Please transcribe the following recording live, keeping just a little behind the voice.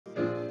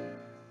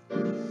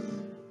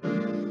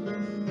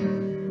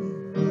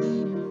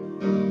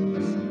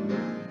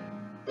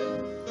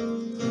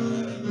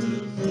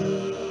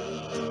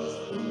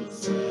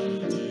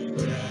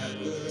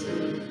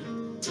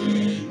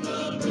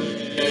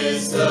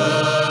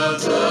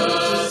of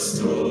the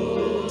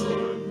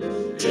storm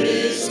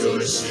is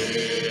your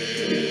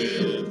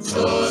shield,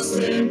 tossed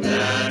and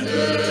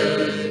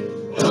battered.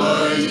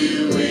 Are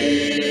you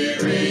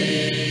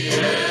weary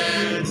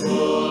and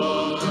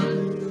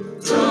worn?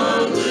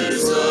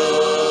 Tumblers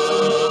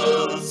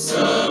of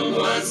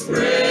someone's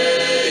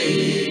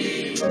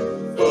praying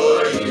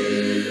for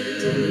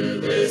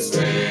you this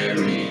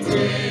very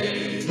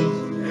day,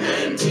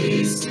 and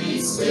peace be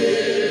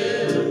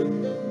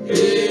still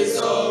is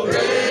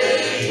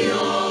already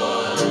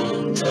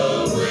on the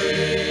way.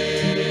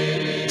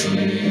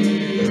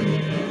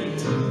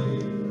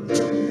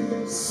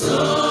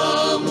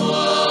 Someone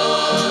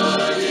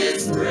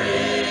is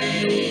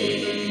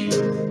praying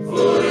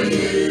for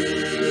you.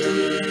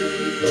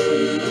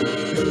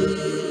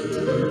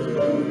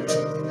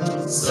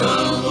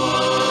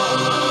 Someone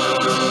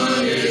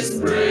is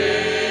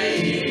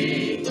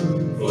praying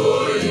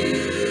for you.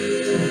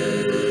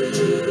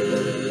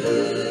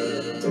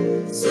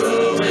 So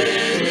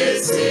when it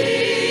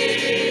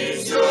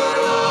seems you're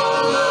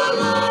all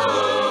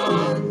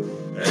alone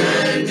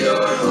and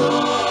your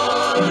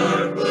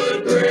heart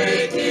would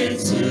break in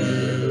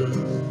two,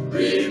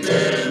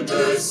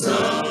 remember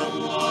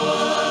someone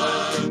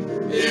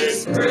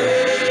is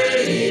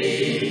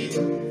praying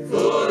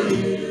for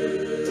you.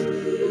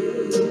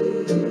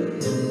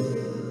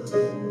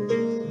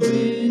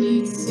 When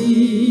it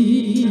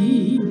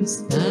seems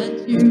that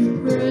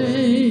you've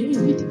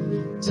prayed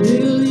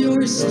till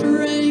your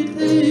strength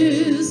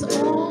is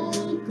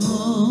all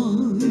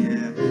gone,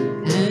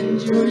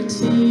 and your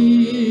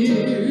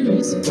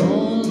tears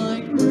fall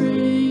like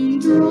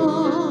raindrops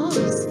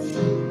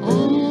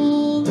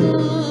all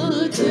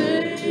the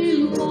day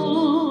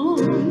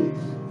long.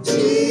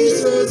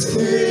 Jesus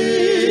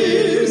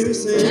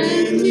cares,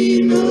 and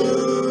He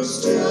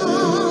knows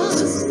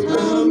just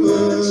how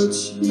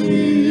much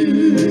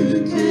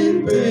you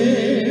can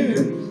bear.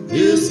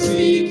 He'll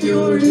speak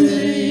your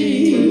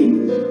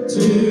name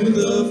to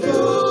the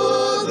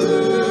Father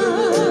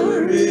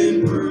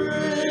in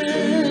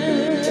prayer.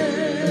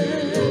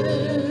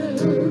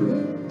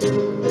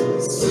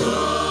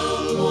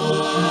 Someone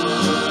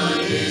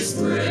is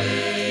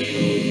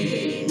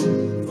praying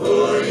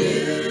for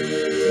you.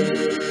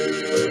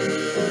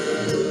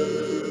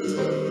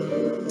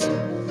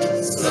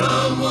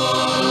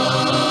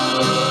 Someone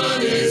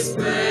is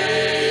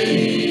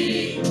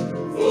praying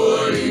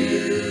for you.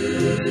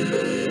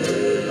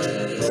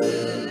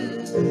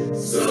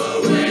 So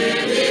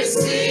when it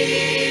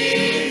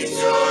seems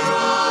you're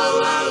all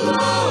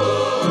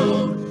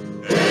alone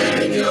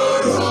and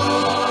your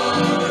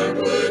heart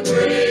would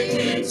break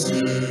in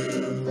two,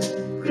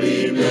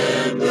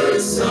 remember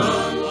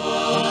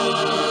someone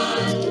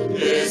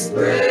is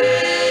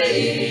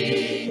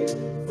praying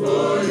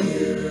for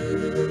you.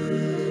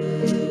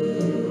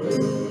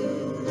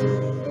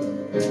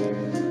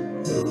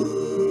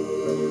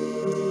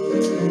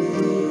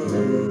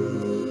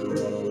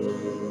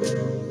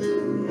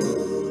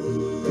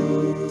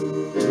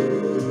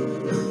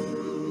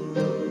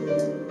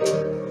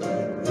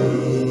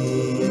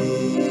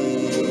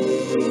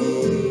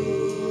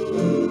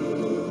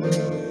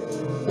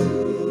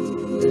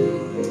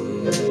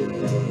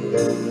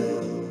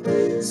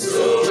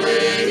 So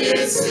when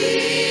it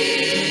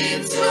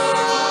seems you're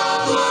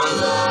all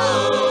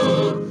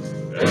alone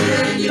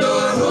and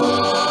your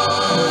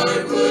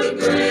heart would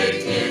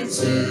break in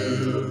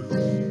two,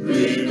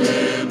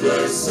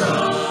 remember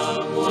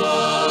someone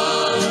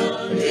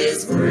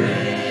is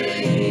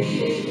praying.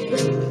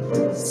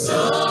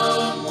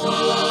 Someone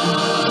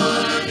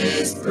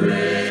is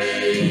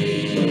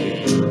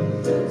praying.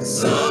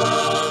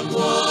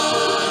 Someone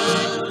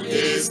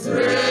is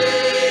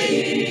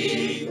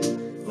praying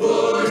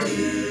for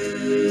you.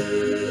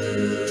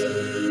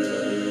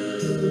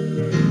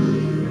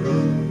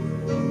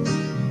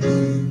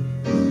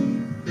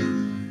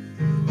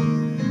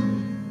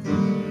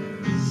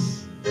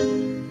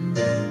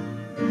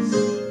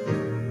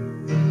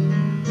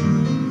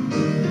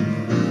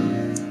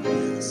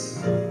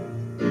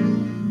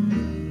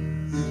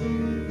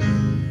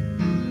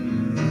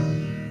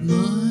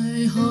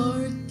 My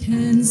heart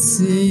can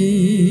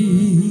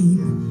sing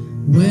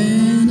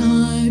when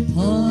I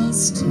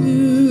pause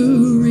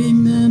to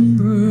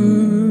remember.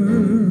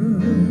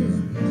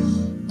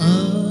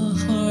 A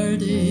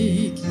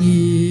heartache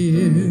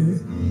here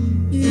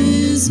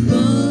is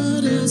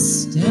but a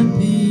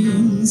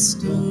stepping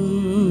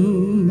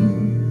stone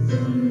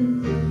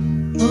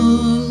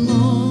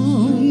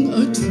along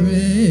a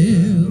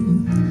trail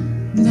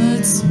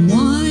that's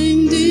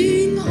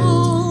winding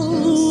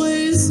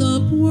always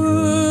upward.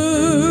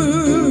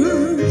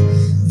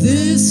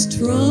 This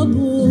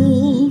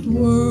troubled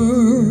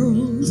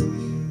world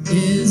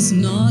is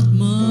not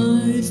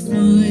my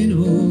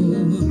final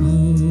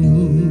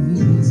home,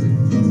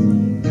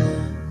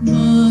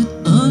 but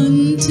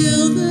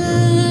until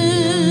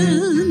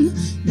then,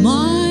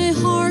 my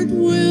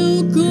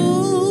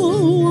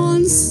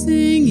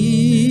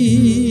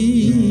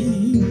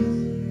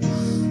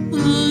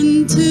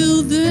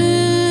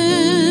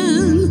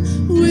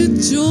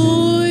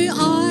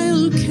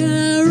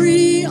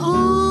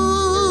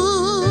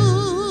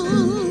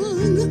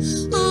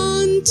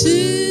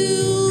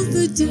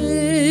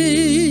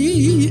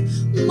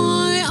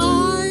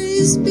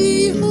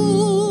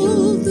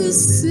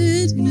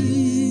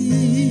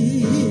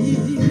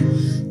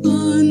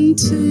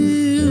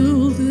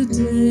until the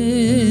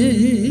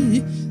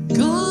day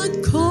God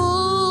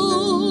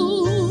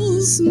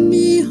calls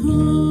me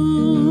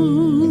home.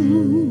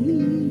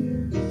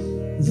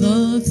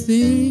 The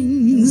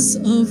things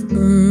of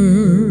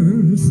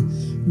earth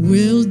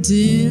will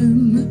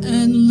dim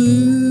and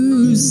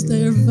lose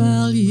their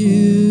value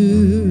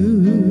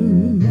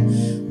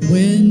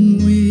when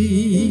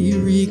we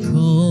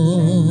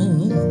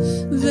recall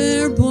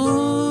they're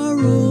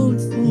borrowed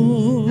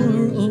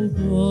for a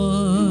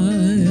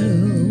while,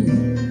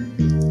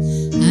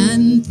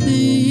 and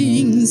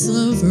things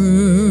of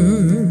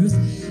earth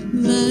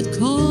that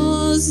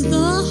cause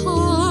the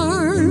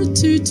heart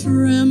to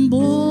tremble,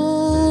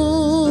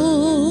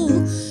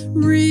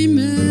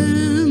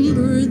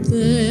 remember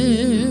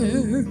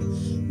there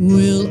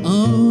will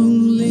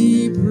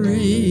only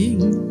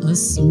bring a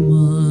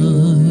smile.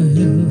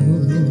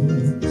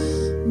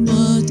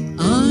 But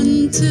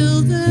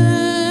until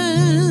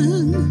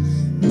then,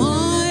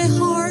 my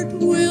heart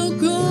will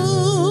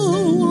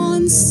go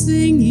on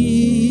singing.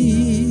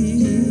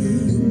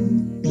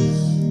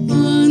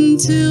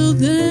 Until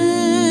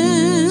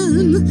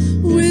then,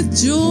 with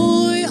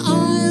joy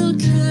I'll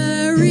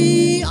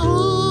carry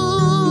on.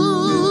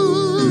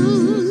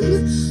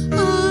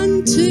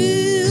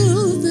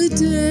 Until the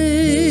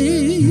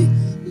day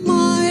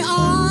my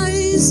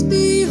eyes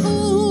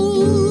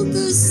behold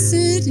the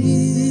city.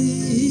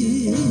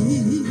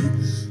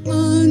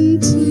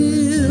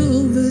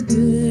 Until the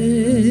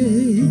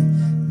day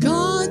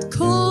God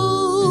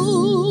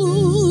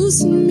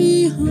calls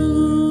me home.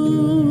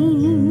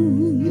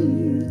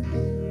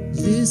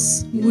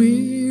 This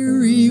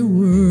weary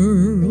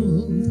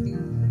world,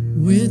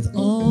 with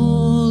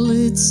all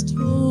its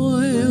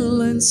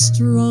toil and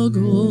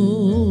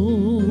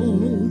struggle,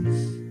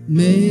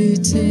 may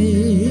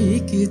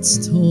take its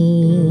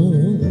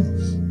toll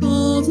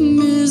of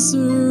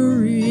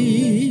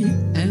misery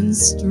and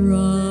strife.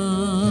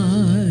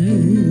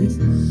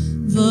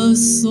 The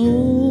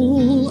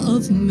soul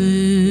of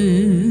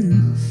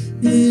man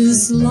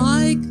is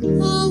like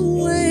a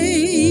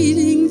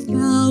waiting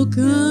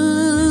falcon.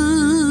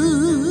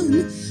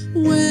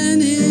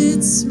 When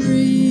it's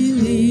released,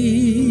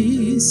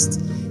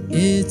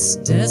 it's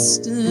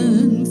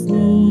destined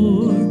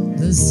for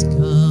the skies.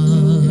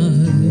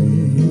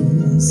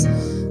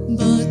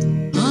 But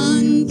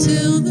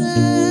until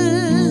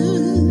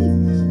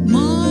then,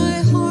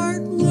 my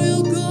heart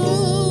will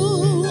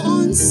go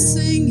on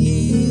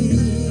singing.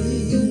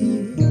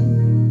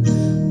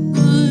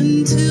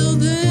 Until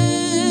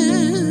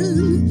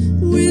then,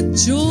 with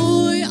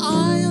joy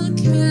I'll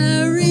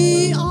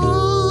carry on.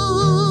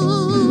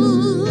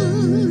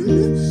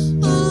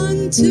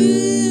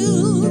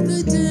 Until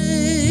the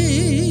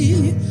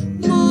day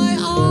my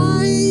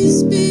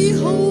eyes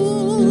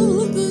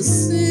behold the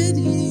city.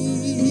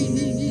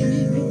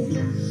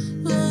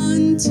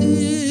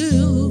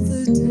 Until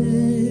the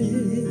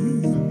day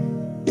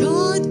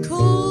God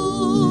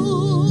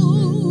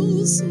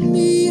calls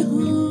me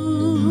home.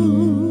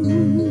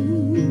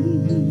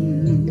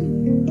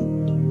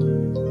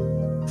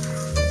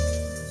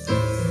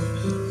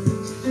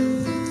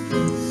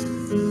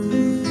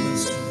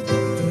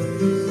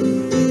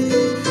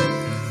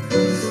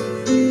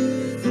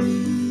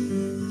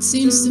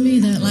 Seems to me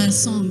that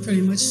last song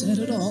pretty much said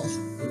it all.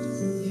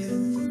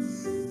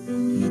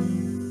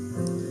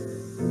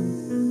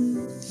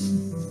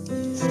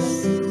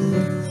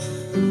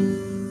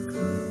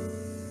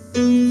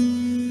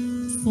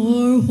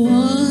 For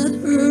what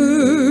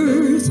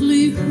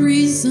earthly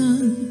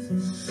reason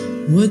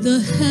would the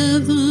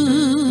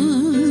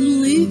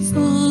heavenly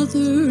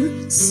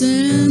Father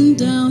send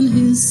down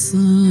his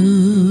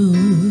Son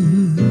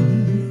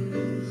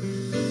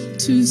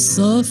to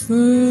suffer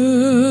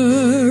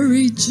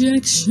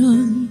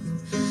rejection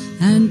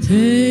and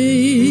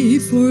pay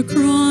for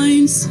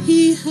crimes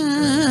he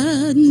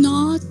had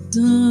not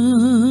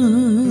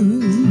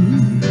done?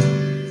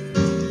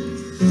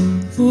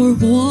 For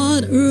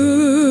what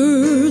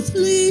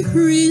earthly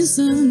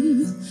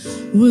reason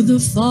would the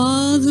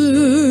Father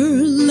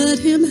let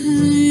him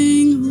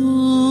hang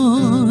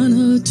on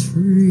a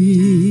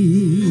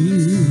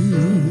tree?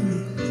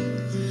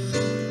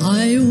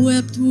 I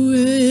wept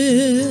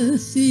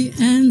with the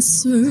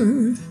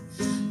answer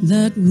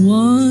that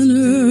one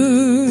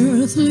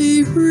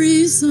earthly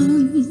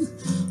reason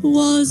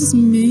was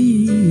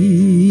me.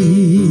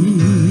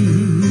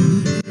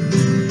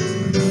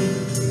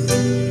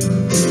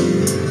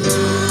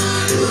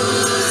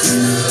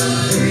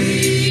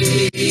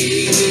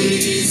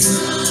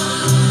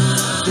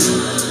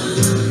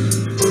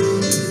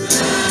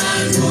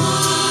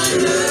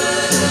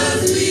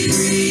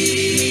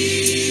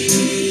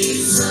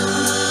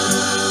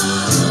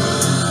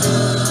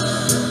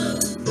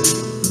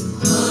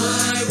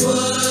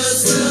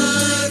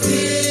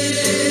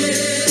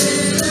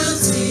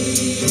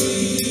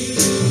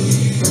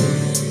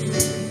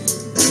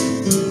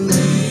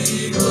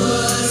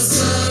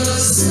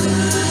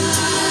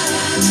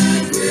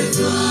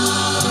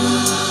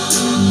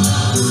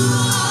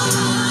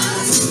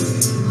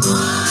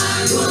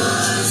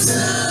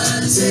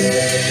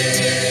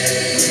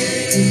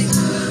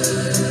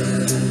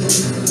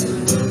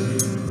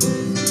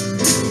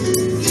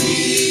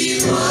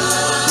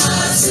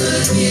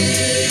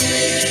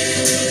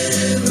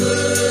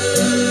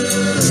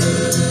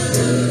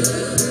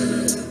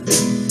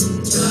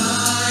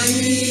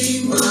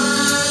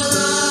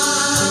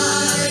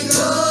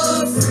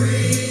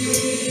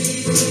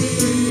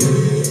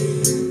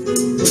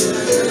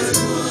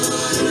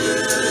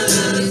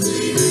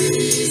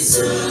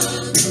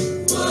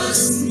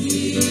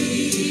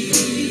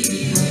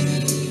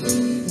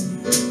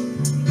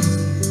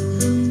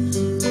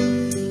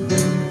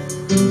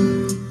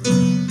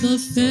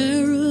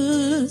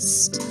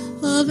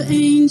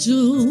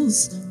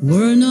 angels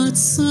were not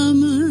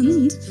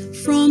summoned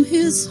from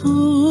his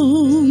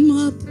home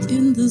up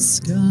in the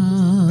sky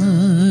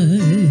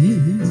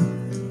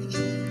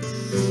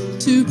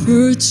to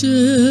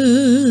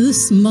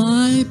purchase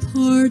my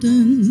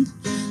pardon.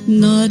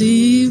 Not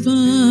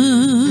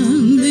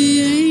even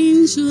the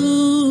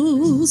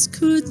angels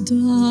could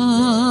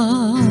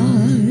die.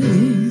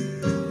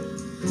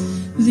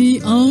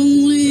 The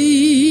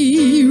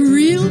only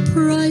real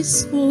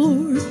price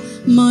for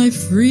my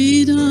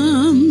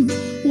freedom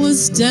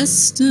was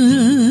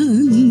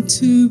destined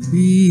to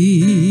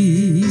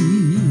be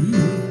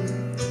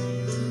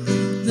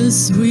the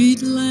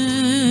sweet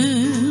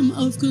Lamb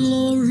of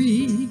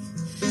glory,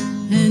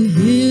 and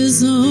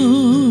his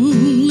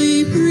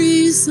only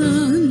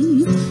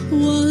reason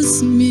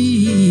was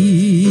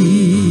me.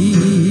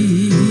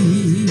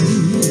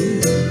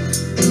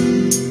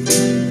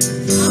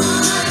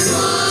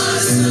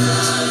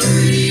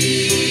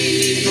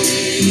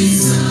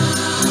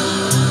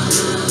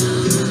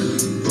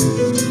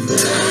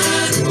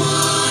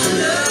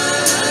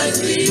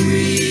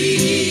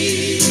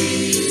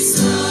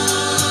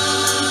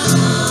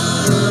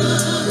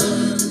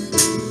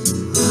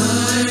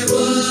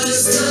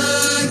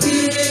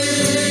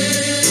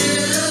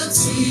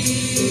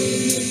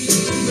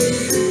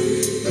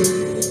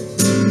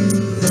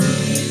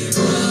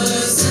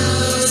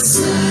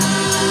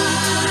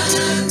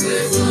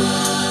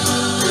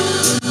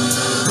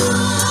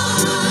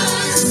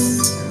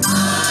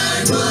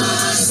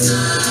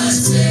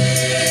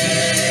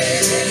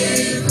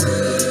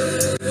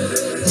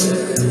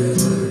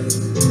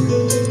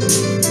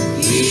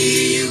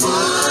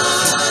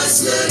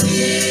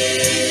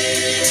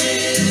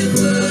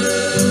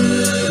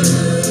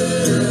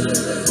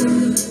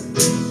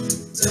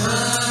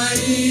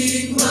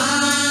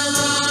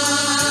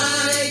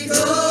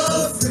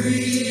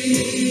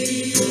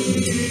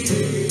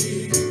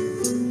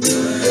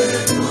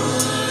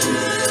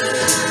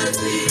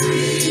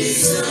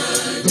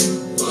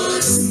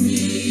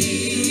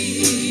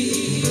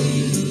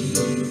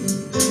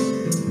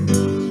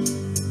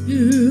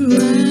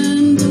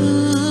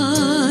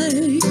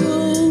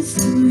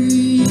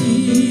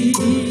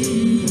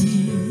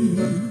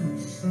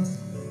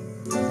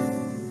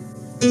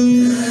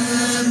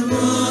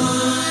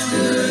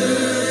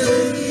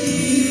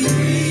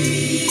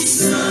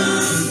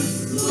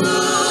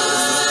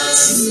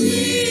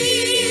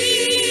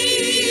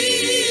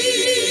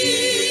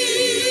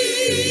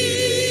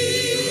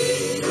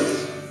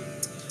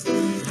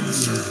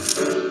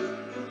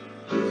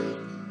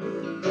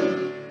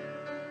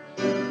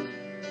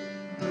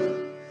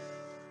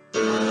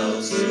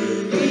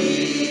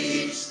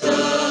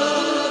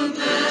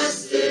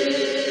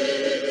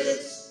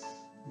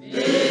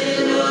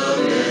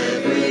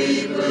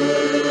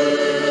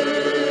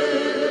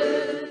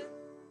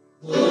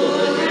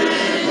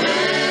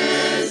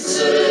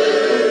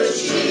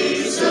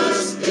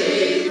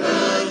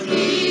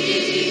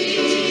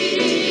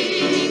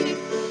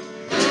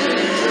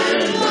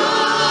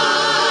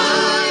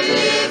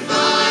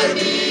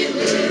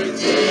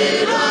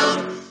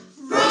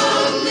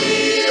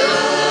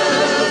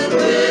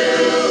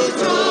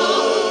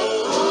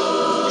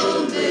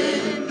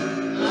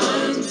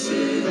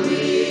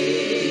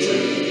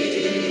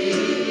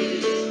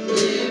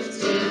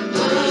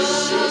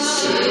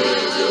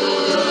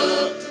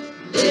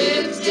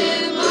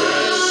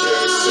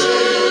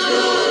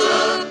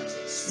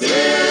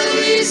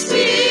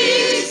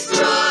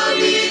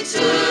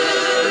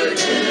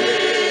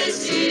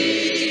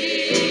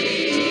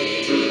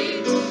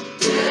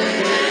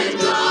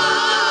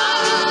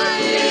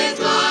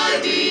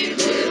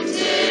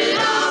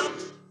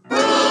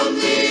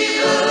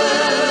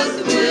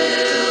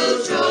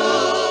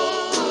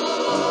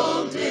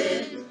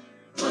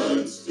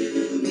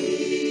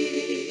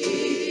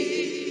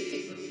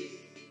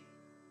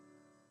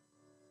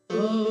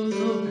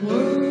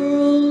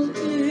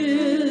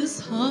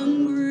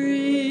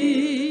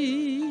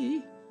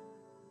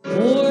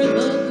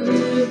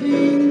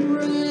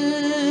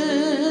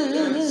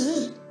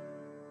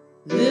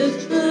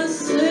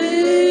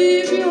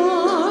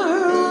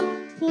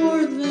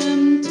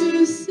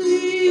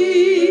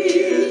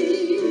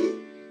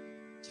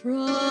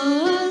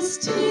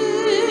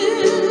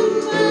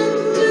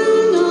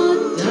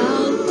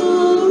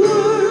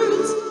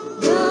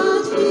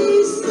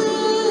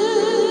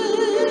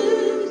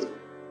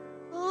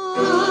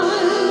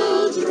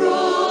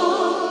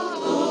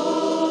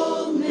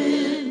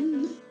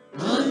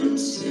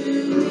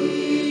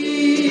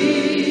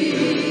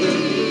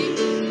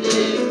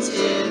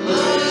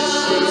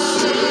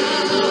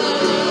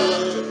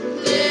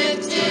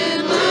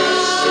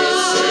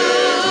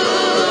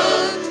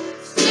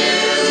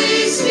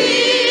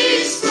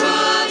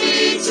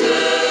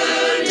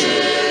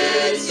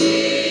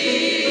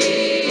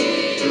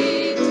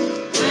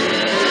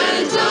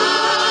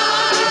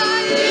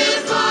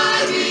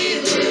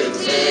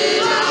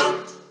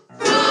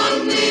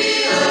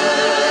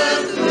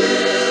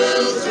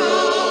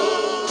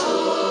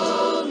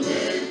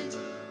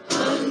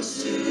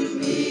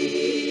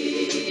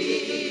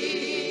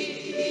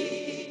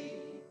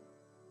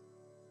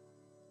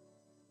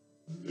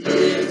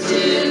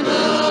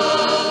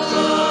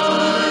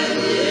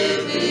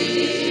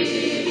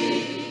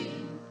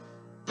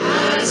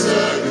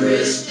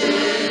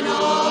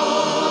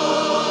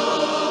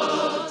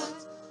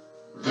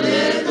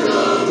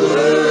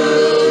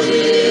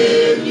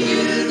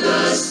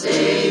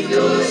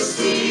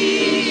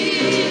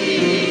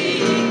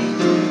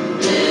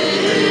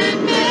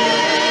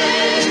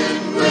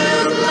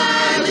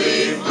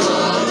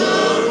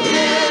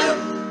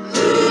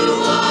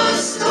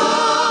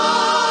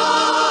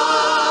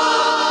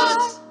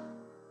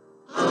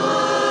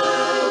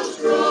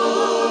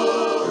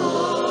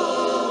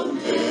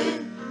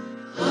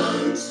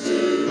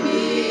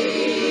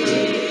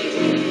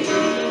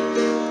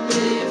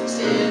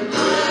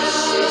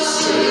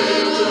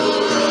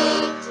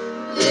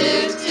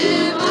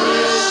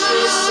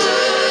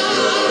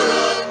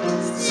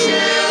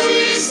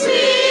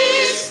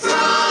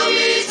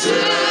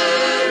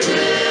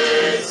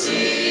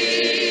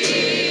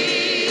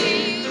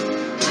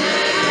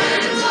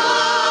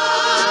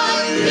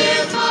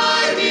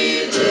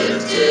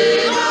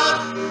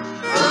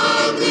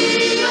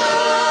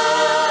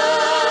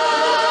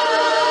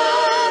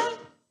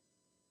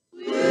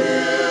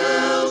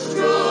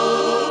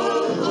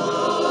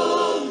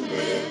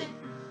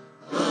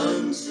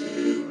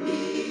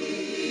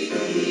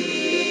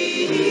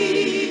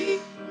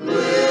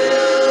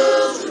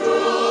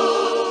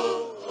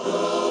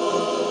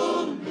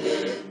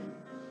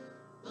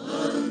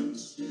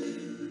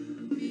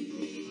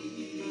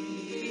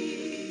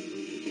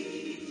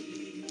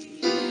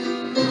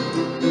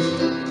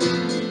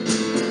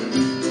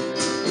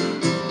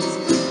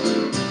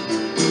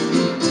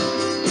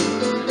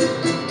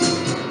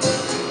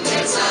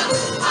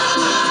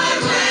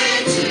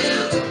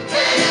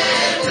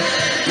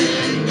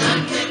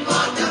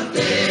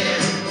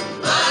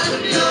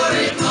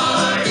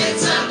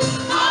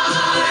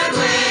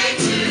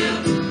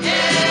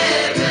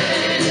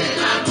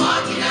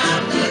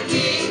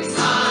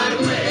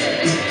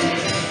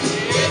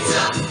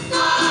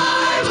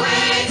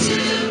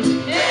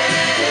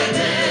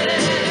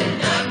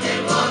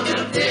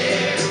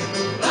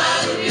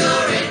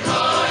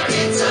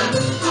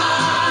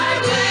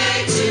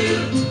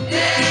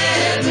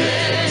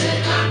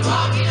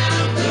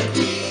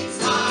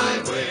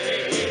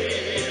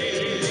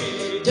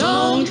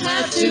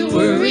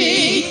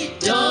 worry,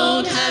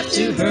 don't have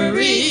to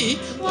hurry,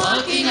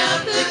 walking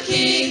up the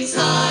King's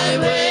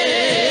highway.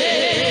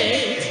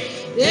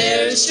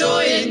 There's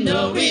joy in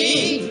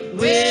knowing,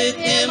 with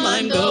him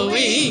I'm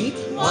going,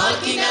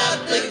 walking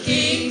up the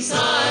King's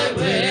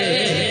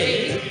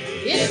highway.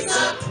 It's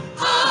a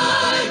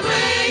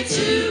highway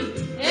to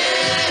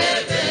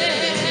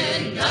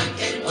heaven, none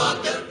can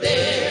walk up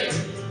there,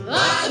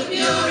 but the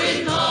pure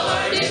in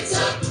heart. It's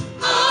a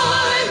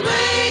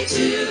highway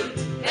to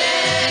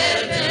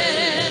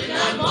heaven,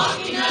 I'm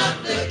walking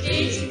up the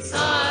King's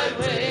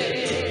highway.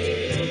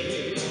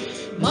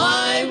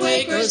 My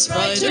way grows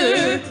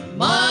brighter,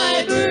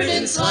 my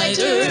burden's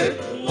lighter,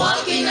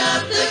 walking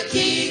up the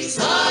King's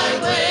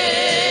highway.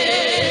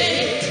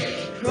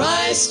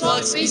 Christ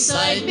walks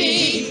beside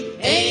me,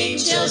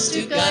 angels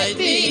to guide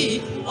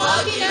me,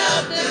 walking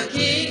up the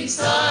King's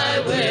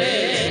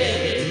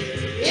highway.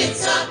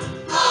 It's a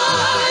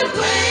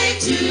highway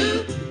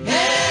to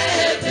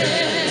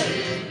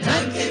heaven,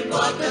 none can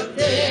walk up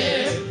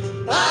there,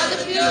 by the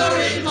pure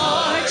in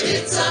heart.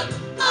 It's a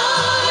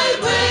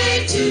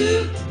highway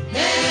to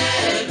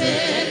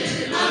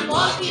heaven, I'm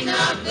walking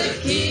up the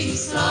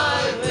King's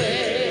highway.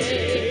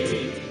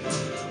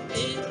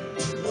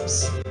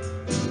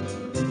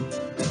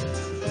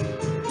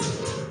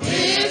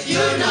 If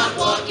you're not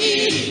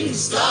walking,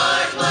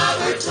 start while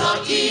we're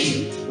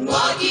talking,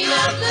 walking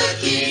up the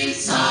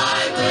King's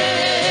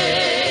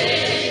highway.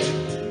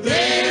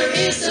 There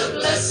is a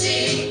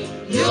blessing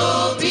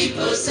you'll be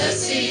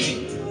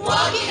possessing,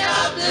 walking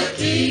up the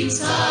King's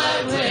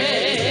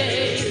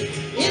highway.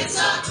 It's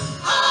a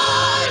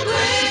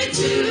highway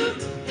to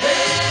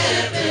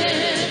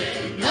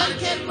heaven, none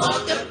can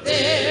walk up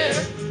there,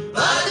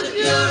 but the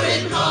pure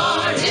in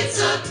heart. It's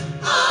a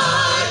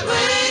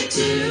highway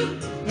to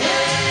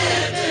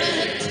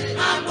heaven,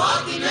 I'm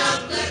walking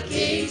up the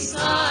King's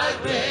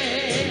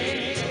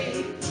highway.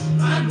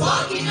 I'm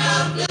walking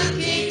up the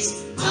King's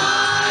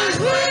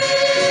highway.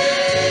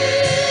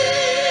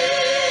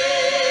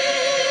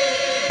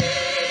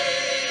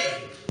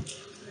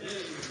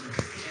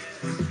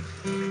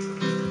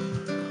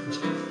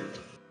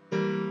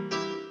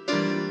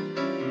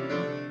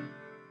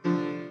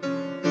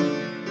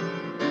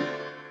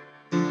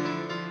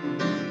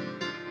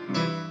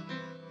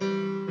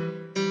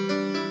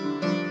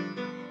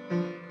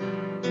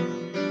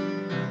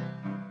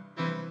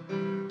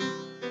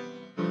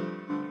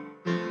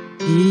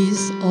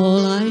 He's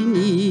all I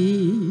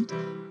need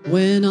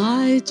when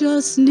I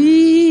just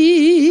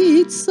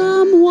need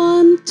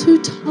someone to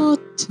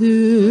talk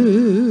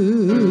to.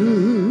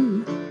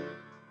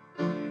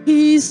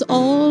 He's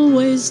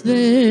always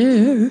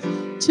there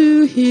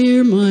to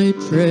hear my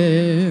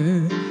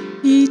prayer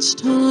each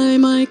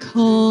time I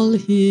call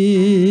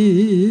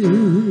him.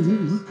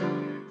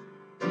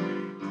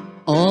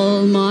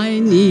 All my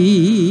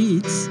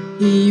needs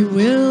he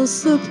will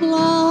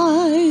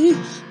supply,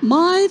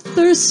 my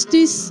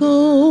thirsty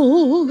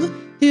soul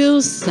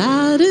he'll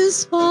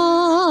satisfy.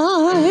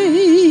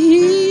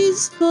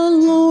 He's the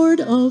Lord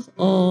of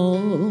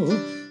all,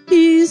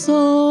 he's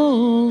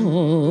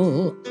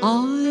all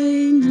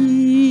I need.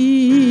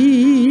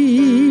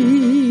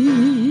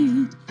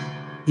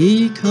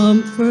 He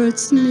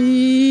comforts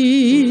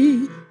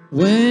me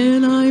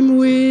when I'm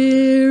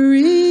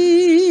weary,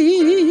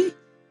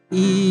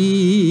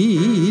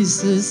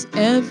 eases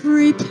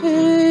every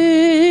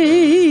pain,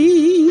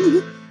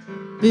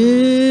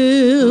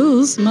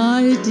 fills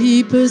my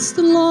deepest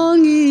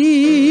longing,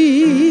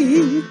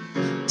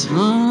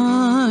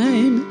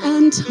 time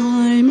and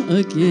time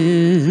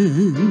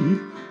again.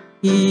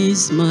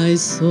 He's my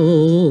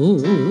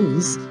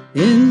soul's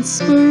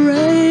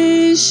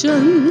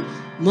inspiration,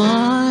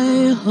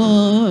 my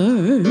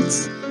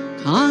heart's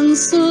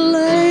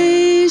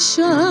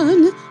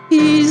consolation.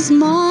 He's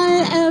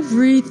my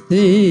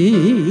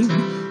everything,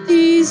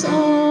 he's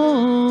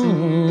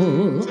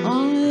all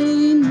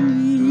I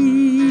need.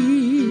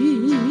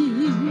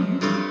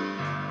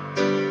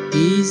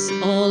 He's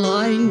all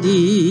I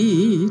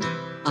need,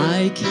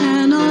 I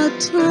cannot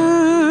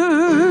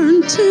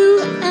turn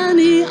to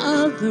any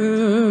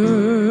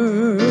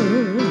other,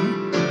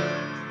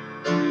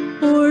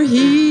 for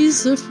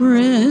he's a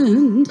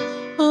friend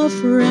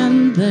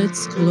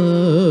that's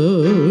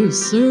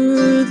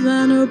closer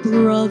than a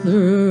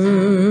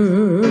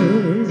brother.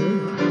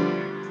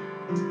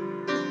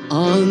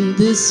 On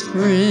this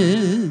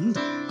friend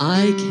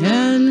I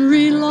can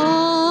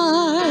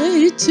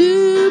rely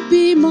to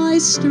be my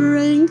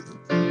strength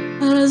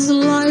as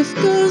life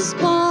goes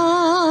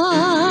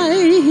by.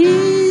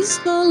 He's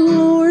the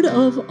Lord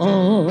of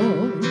all,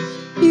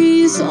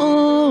 he's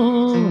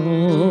all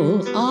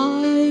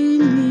I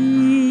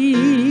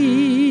need.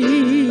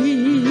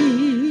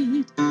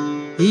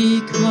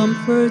 He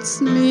comforts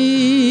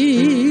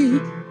me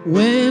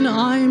when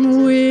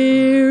I'm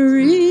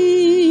weary,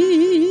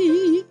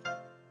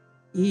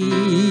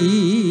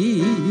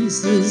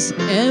 eases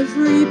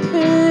every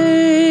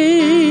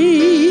pain,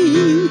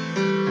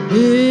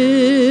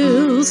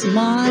 fills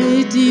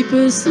my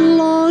deepest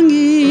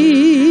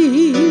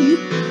longing,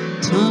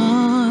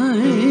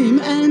 time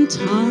and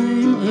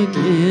time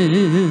again.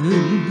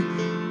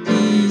 friend.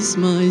 He's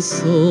my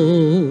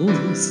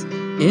soul's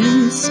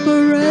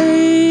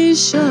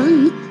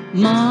inspiration,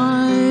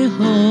 my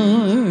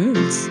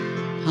heart's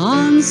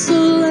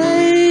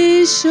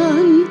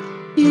consolation.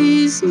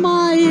 He's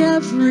my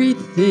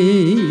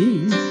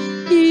everything.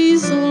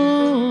 He's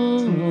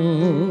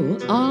all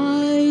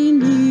I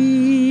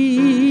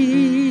need.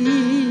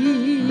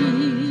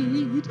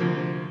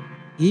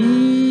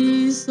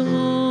 He's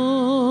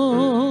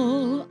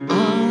all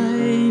I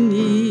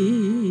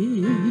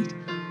need.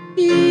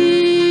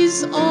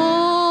 He's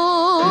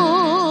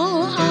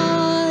all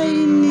I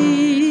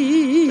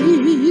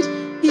need.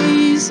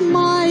 He's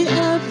my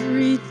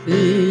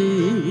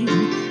everything.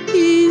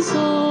 He's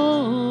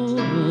all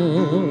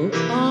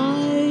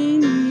I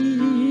need.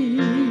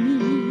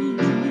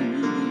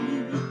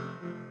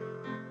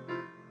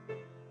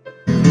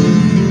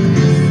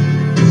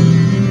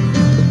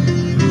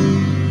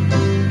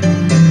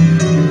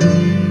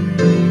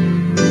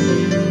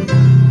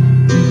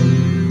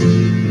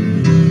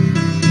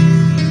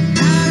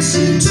 As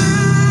you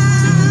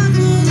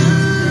travel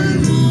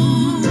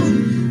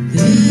along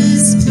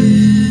this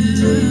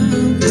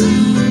pilgrim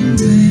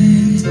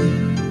way,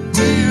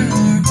 there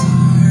are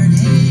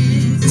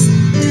heartaches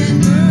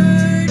and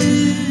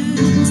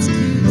burdens to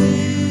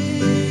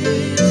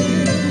bear.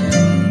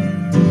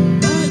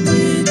 But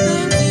with the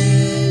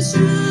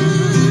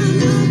vision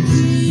of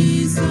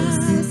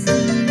Jesus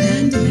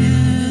and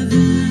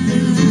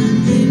heaven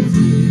in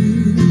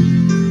view,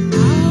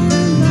 our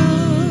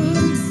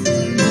loads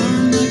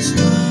are much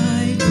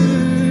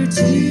lighter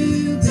to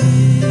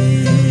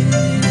bear.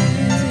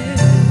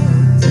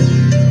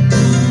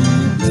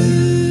 Don't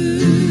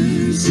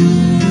lose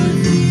your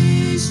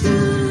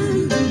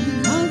vision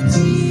of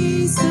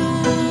Jesus.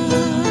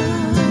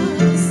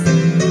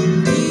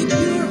 Keep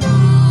your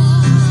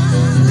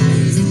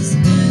eyes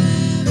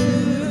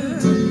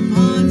ever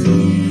on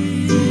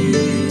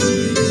Him.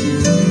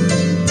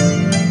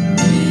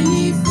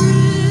 Many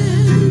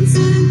friends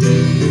and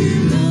dear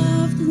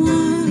loved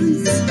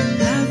ones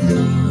have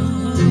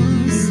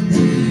lost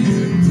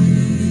their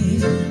way.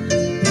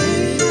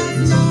 They have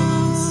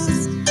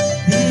lost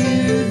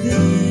their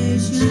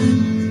vision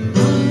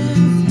of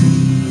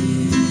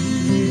Him.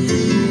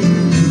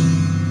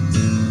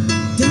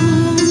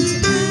 Don't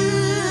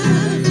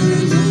ever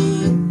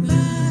look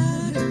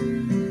back.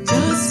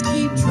 Just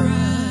keep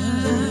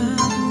traveling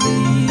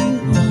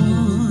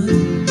on.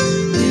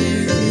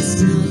 There is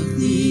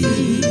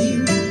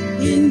nothing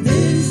in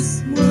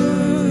this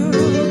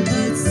world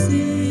but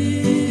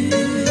sin.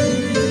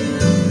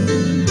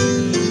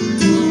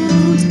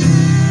 Don't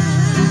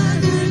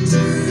ever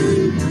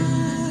turn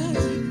back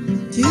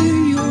to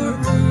your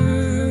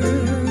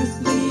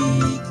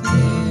earthly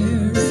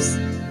cares,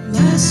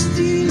 lest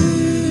you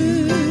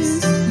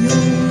lose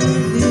your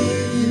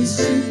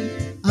vision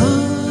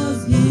of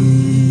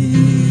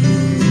Him.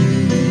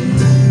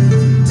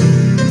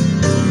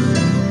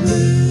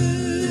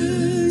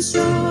 Lose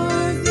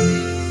your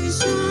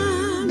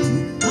vision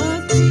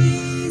of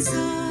Jesus.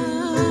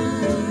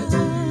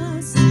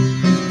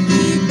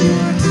 Keep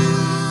your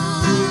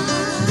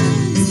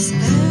eyes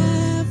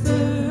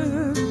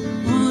ever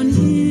on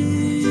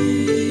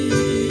Him.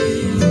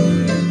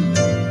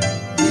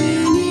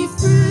 Many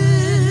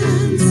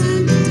friends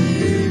and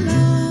dear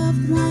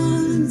loved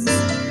ones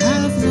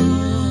have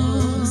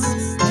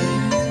lost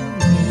their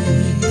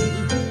way.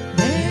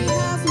 They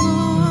have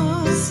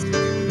lost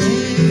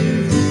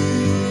their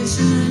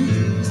vision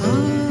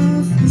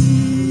of Him.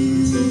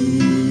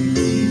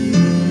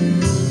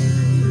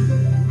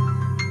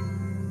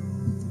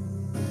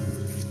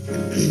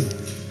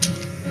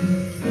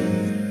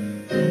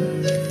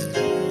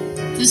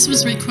 This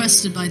was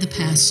requested by the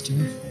pastor.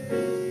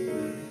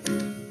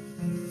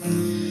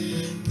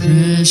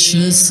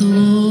 Precious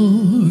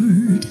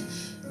Lord,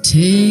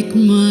 take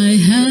my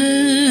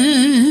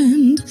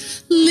hand,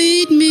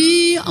 lead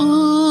me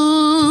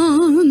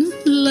on,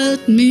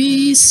 let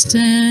me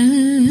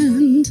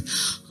stand.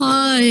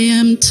 I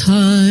am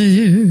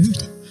tired,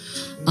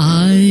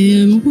 I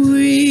am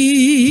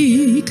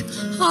weak,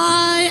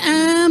 I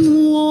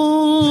am worn.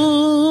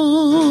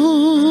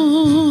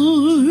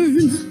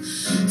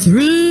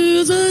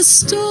 Through the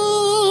storm,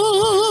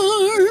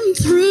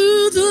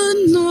 through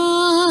the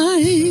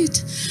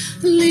night,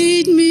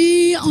 lead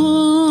me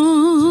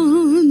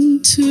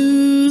on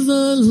to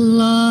the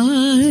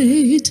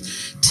light.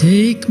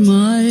 Take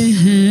my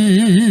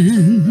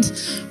hand,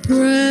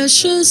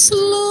 precious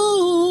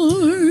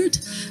Lord,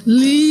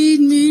 lead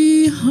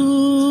me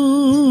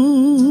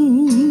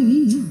home.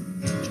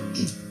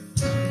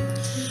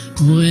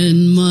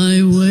 When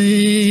my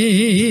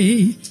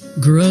way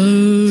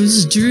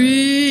grows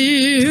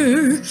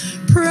drear,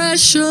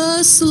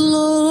 precious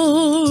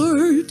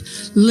Lord,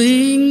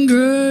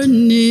 linger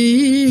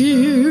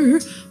near.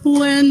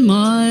 When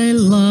my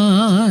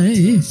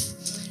life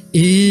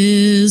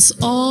is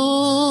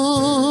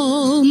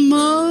almost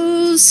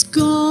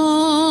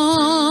gone,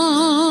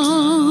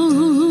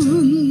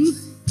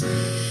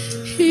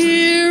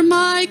 hear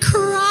my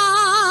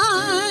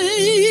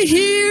cry,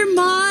 hear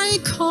my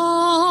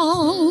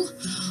call.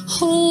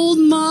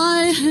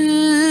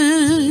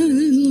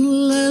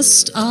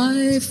 lest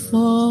I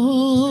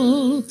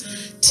fall.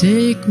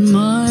 Take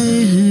my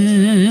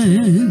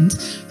hand,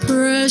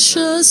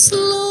 precious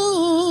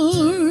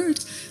Lord,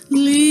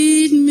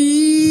 lead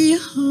me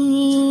home.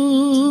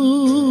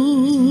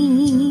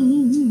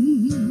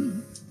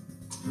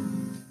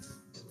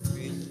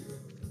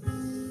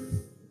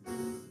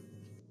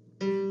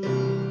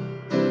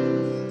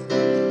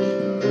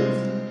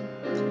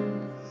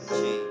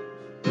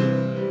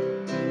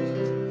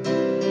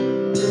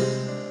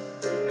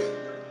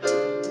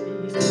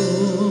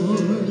 Before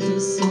the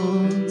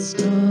song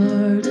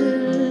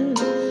started,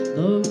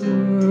 the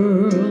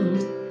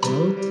world,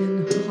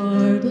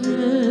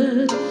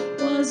 broken-hearted,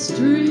 was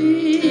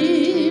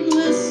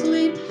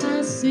dreamlessly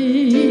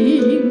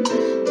passing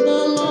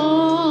the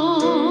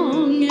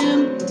long,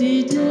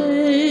 empty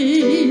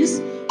days.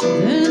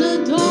 Then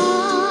a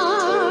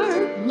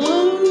dark,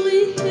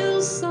 lonely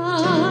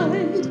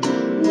hillside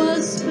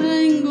was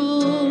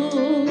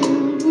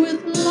spangled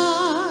with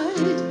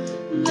light.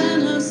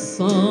 Then a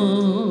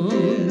song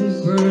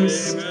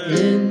burst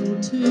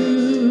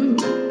into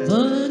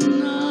the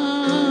night.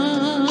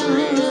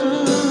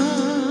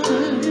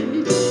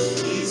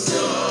 He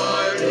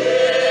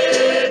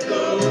started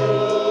the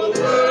whole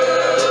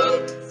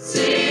world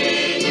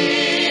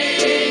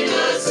singing a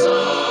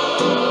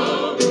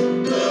song.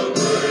 The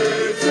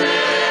words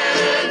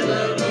and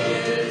the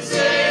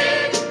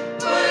music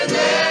were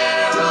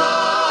there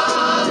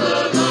all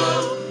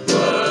along.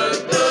 What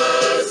the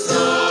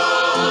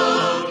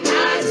song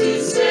had to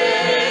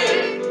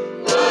say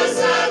was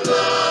that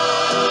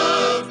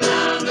love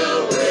found a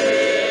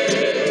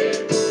way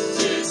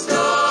to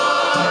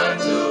start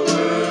the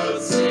world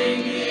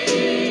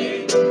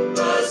singing a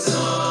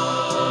song.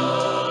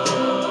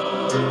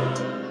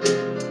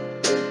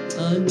 A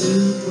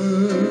new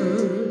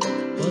word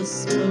was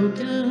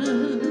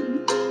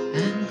spoken,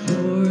 and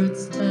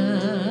chords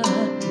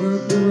that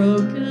were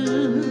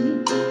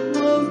broken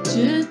wove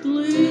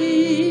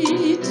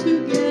gently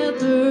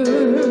together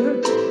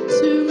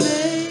to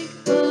make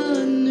a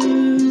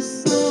new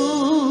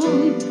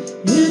song.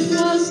 It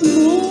was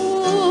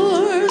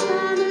more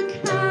than a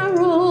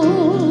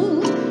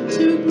carol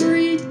to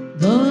greet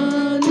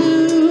the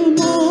new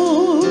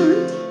morn,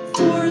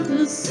 for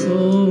the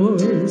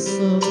source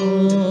of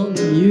all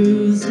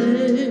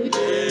music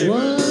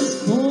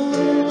was born.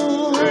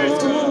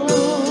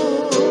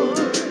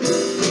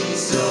 He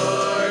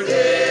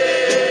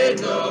started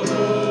the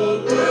whole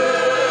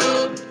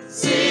world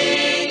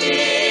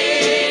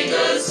singing a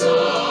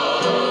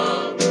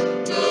song.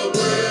 The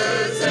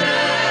words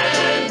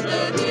and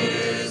the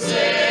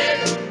music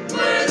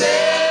were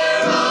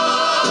there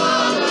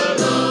all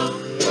along.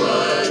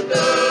 What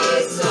the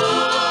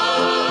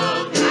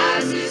song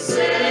had to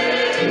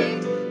say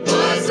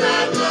was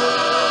that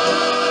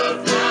love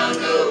found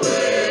a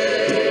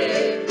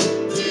way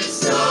to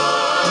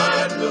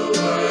start the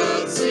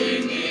world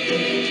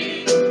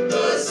singing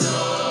the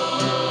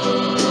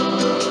song.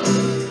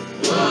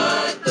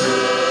 What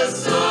the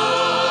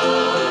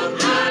song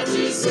had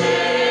to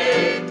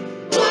say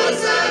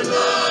was that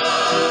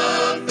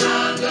love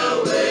found a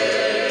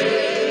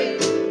way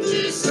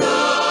to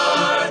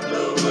start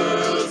the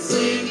world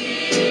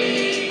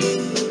singing.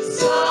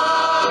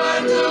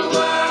 Start the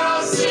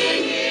world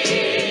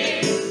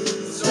singing.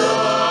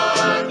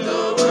 Start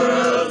the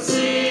world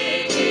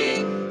singing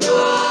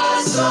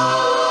the song.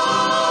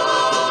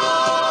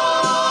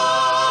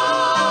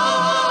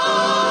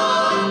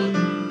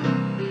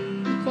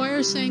 The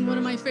choir sang one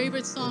of my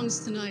favorite songs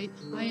tonight,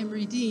 I Am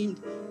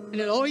Redeemed,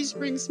 and it always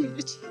brings me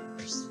to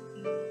tears.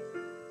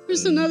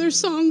 There's another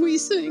song we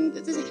sing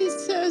that it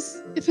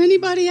says, if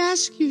anybody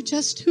asks you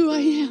just who I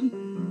am,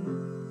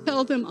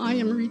 tell them I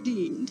am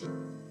redeemed.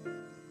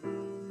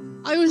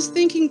 I was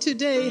thinking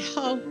today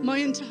how my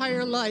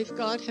entire life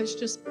God has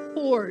just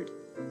poured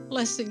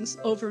blessings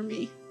over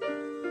me.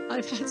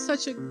 I've had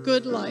such a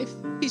good life.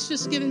 He's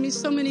just given me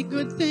so many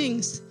good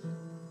things.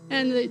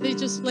 And they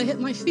just lay at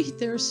my feet.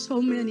 There are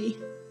so many.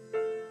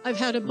 I've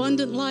had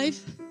abundant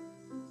life,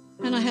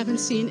 and I haven't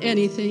seen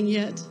anything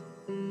yet.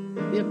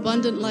 The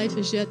abundant life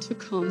is yet to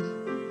come.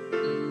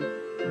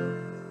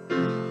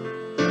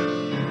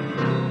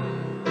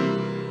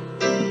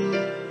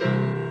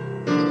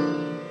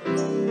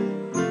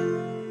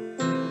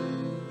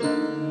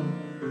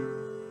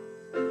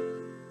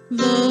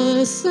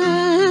 The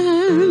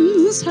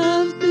sands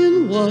have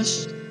been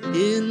washed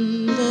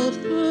in the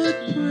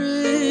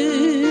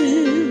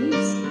footprints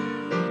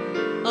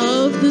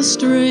of the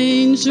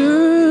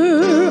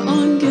stranger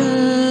on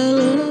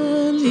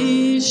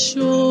Galilee's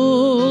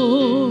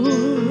shore,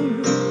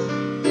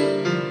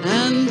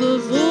 and the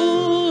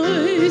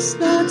voice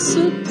that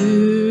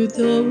subdued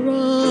the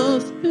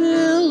rough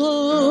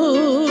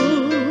billows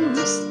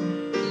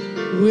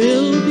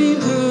will be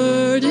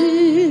heard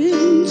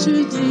in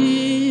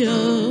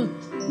Judea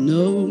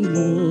no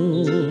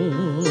more.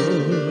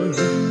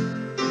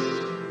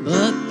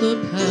 But the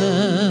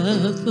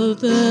path of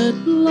that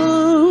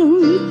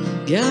lone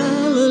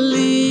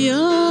Galilean,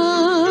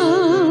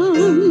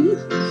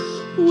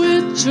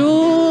 with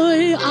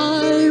joy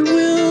I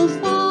will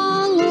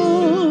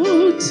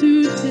follow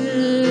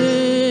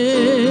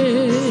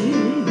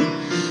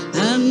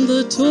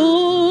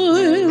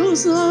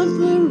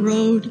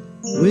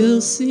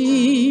will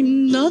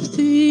seem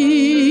nothing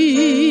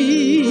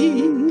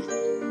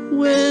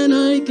when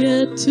I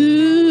get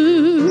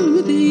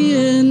to the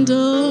end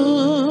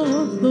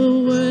of the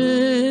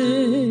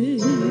way,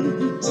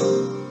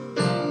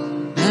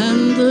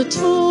 and the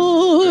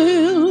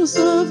toils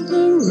of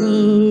the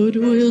road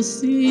will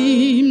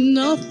seem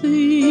nothing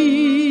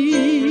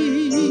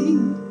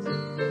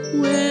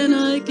when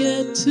I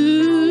get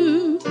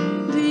to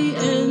the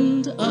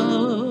end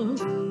of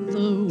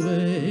the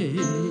way.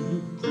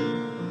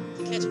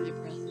 Catch my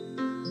breath.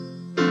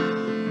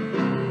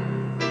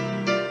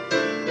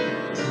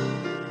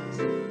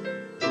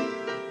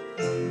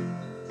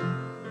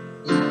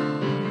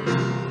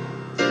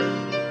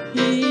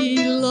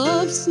 He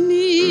loves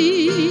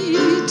me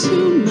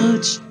too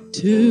much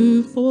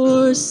to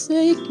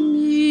forsake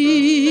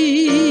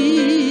me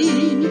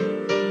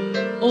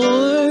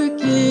or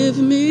give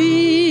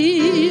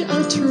me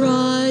a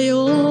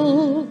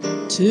trial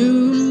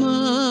too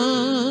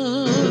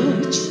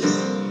much.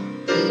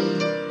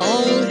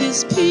 All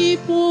his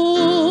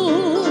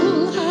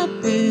people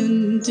have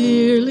been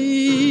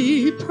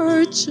dearly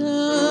purchased,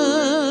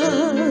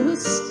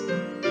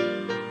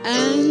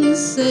 and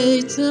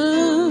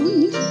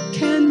Satan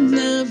can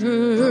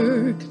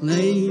never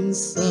claim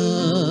such.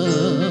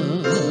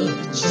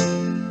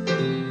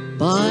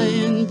 By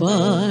and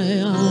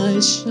by I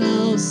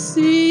shall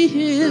see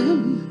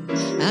him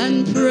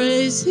and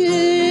praise him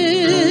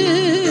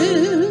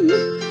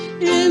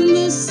in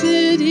the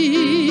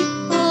city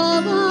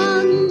of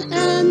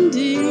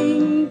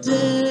unending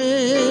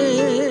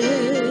day,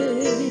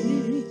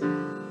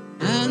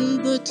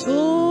 and the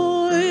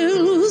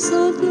toils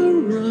of the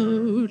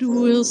road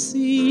will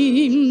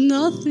seem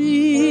nothing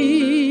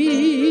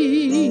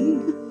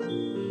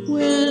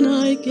when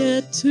I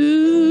get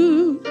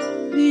to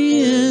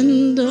the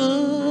end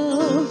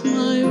of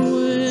my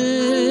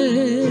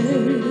way,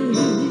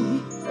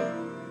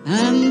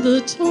 and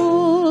the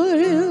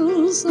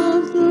toils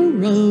of the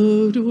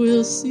road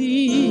will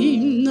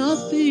seem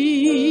nothing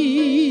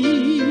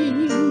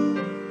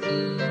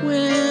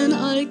when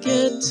I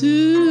get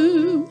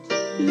to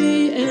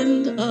the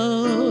end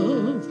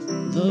of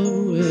the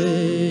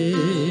way.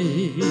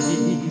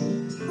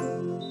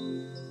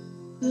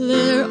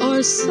 There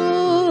are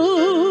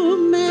so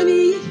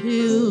many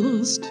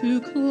hills to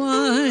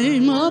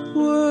climb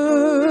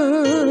upward.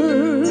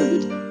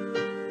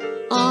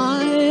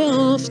 I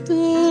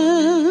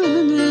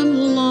often am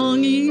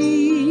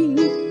longing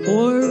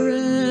for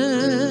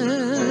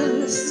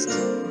rest,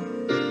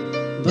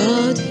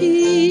 but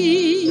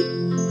he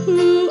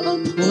who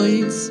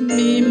appoints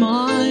me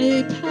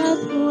my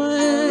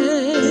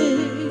pathway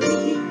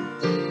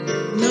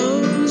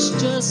knows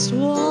just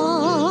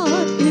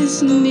what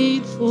is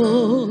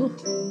needful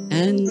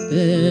and best.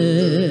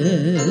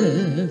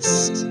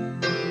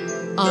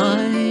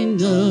 I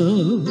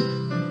know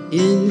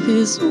in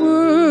his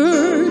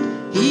word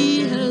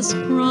he has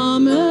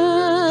promised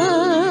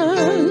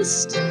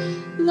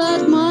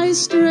that my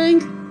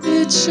strength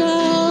it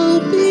shall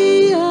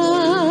be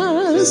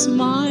as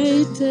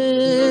my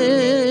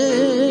day,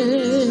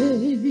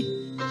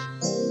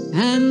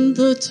 and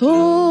the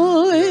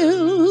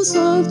toils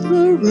of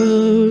the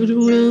road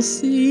will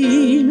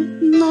seem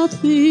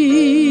nothing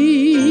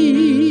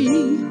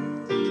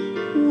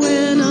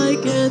when I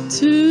get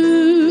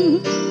to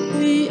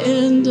the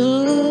end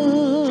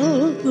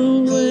of the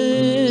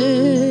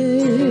way,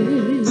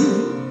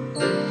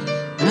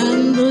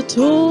 and the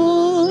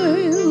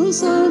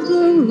toils of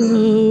the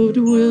road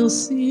will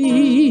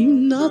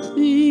seem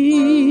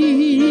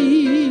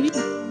nothing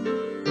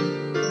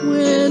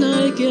when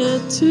I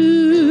get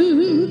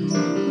to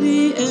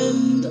the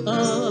end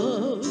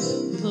of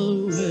the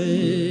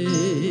way.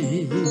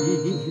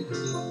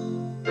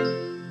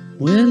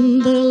 When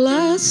the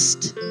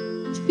last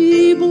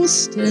feeble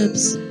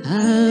steps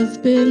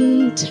have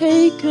been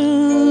taken,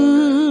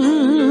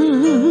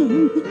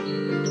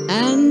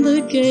 and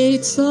the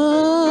gates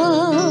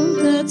of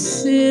that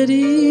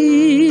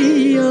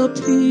city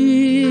appear,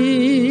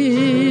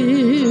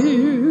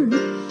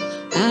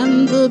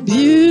 and the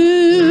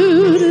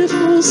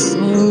beautiful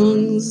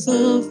songs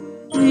of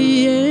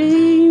the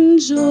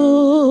angels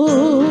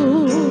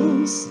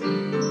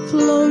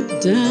float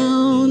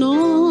down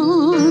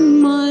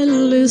on my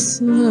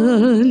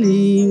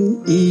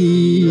listening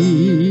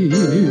ear,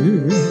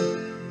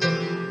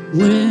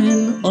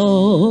 when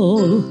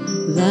all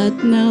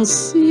that now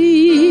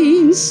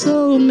seems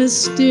so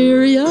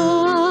mysterious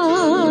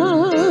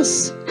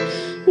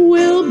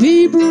will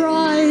be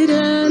bright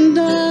and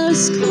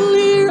as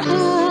clear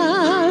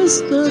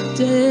as the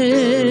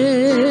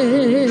day,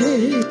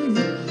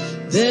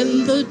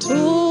 then the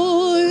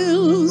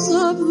toils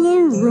of the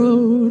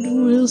road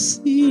will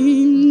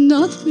seem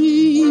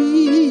nothing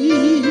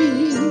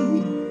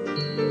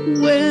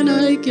when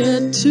I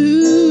get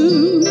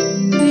to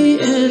the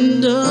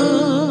end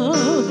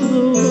of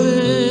the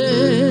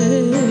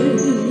way,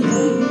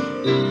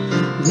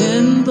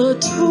 then the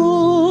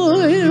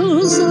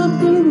toils of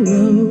the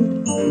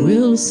road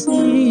will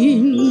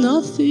seem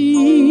nothing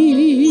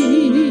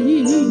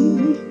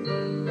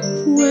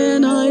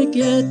when I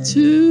get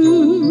to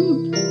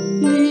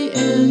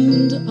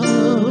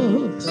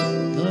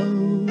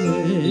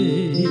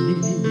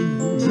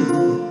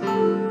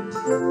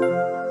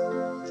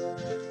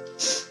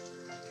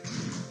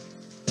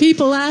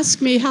people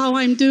ask me how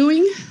I'm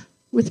doing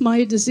with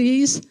my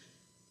disease,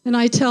 and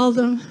I tell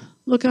them,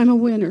 look, I'm a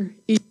winner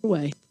either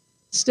way.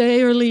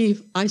 Stay or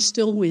leave, I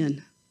still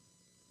win.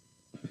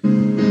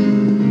 In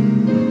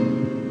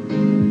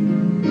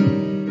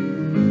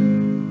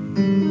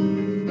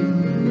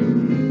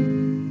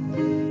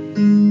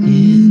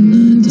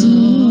the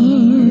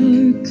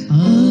dark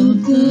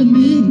of the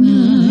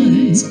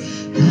midnight,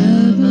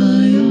 have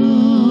I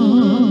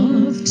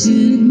oft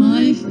hid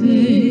my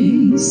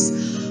face,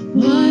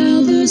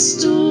 while the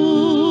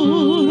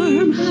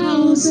storm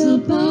howls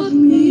above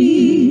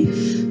me,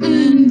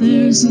 and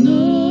there's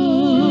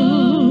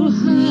no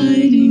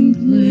hiding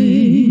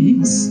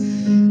place.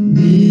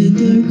 Mid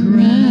the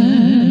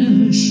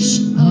crash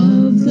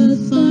of the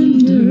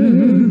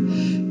thunder,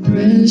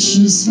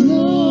 precious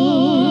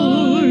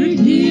Lord,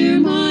 hear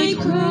my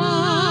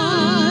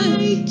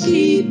cry,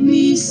 keep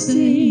me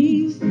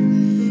safe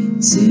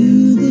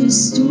till the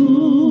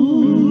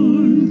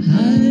storm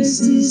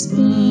passes by,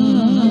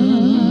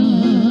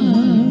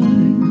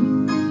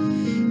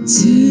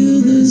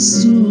 till the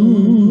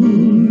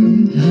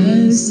storm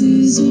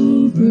passes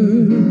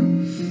over,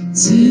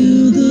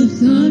 till the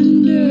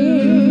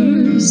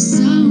thunder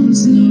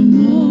sounds no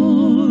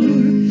more,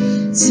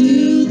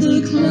 till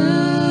the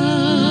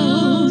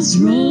clouds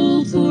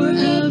roll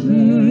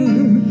forever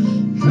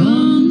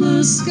from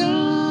the sky.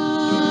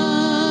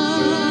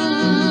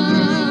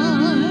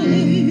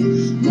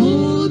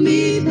 Hold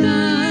me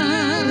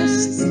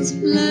fast,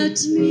 let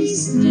me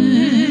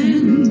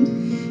stand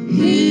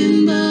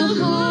in the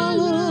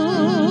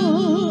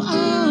hollow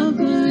of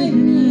thy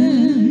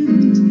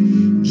hand.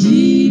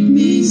 Keep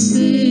me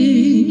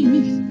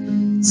safe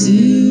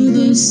till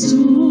the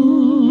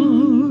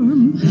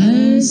storm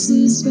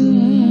passes by.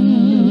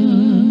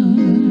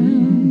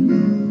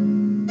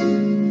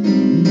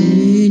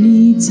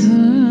 Many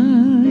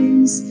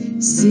times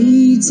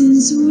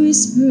Satan's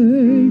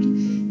whispered,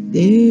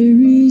 there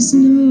is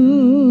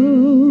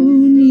no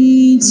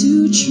need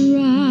to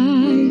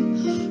try,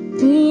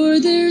 for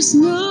there's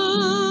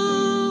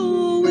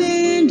no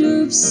end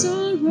of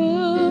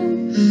sorrow,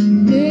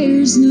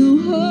 there's no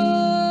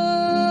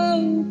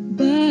hope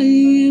by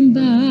and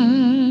by.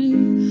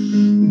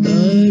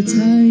 But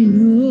I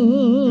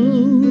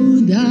know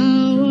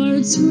thou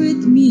art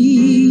with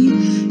me,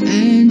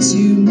 and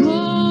tomorrow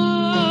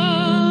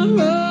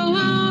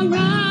I'll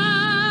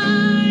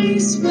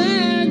rise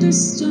where the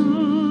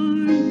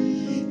storm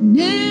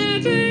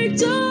never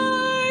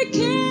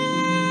darkens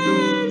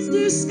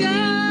the sky,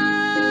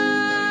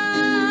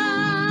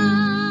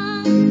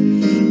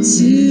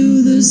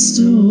 till the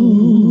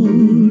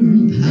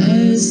storm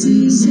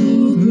passes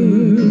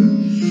over,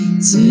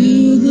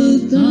 till the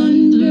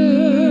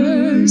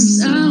thunder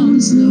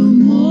sounds no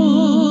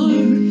more,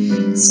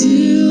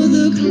 till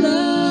the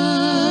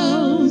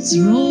clouds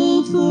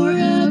roll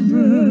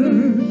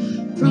forever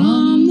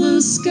from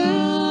the sky.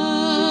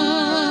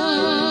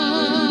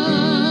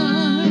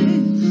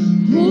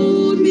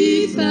 Hold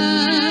me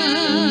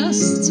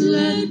fast,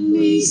 let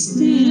me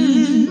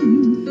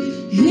stand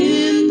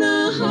in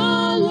the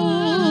hollow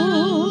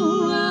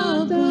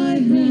of thy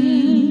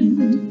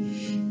hand.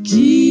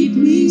 Keep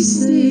me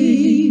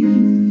safe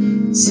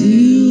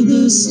till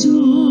the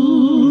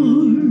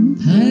storm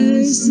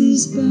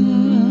passes by.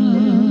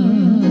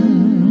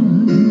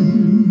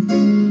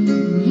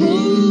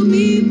 Hold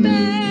me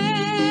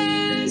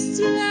fast,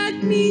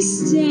 let me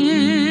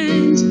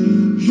stand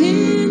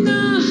in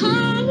the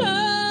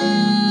hollow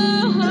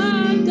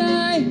of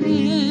thy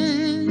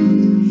hand.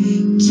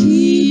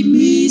 Keep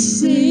me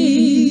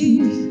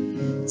safe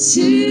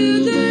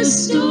till the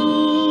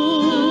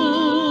storm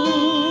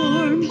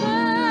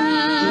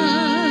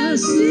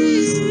passes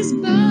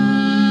by.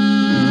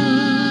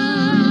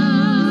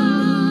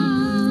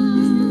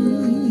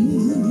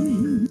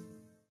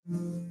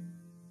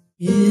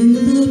 In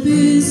the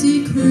busy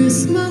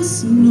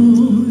Christmas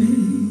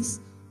noise,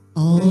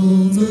 all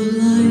the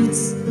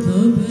lights,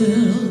 the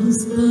bells,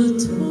 the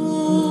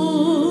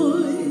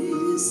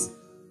toys,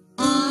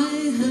 I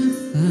have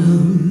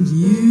found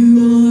you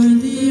are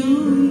the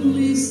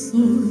only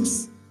source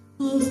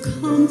of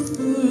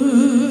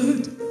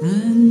comfort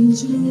and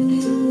joy.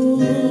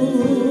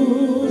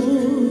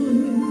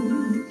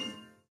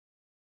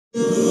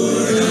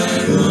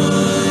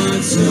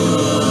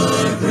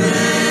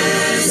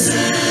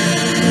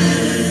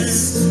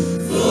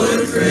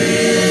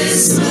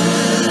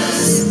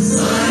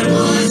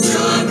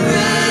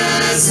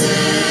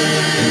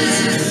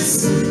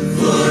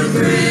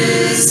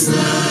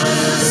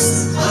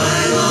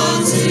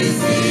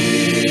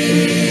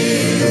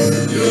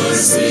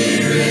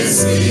 Spirit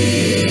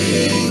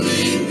speaking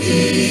me.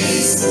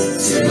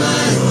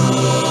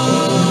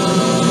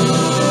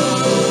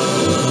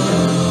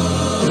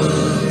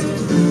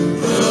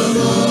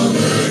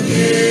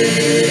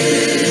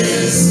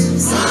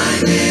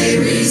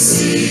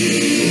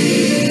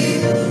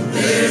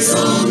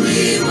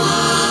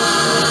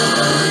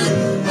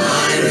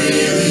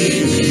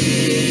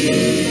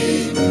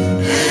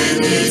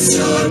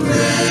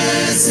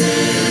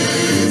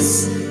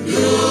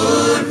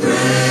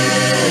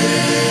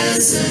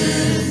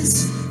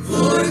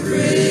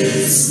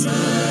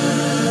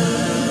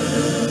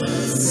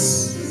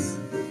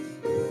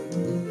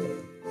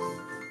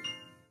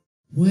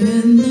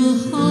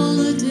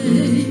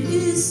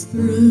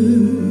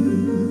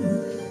 through,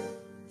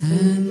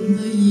 and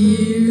the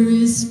year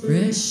is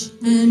fresh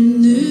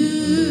and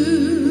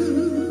new.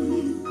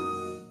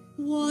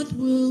 What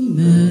will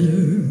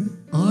matter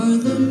are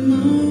the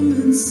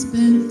moments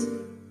spent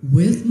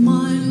with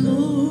my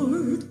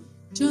Lord,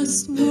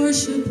 just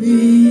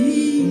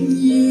worshiping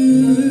you.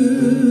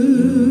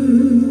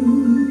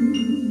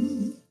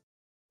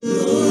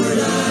 Lord,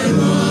 I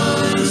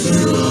want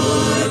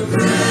your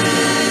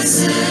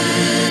presence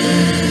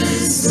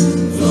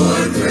for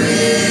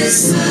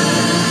Christmas.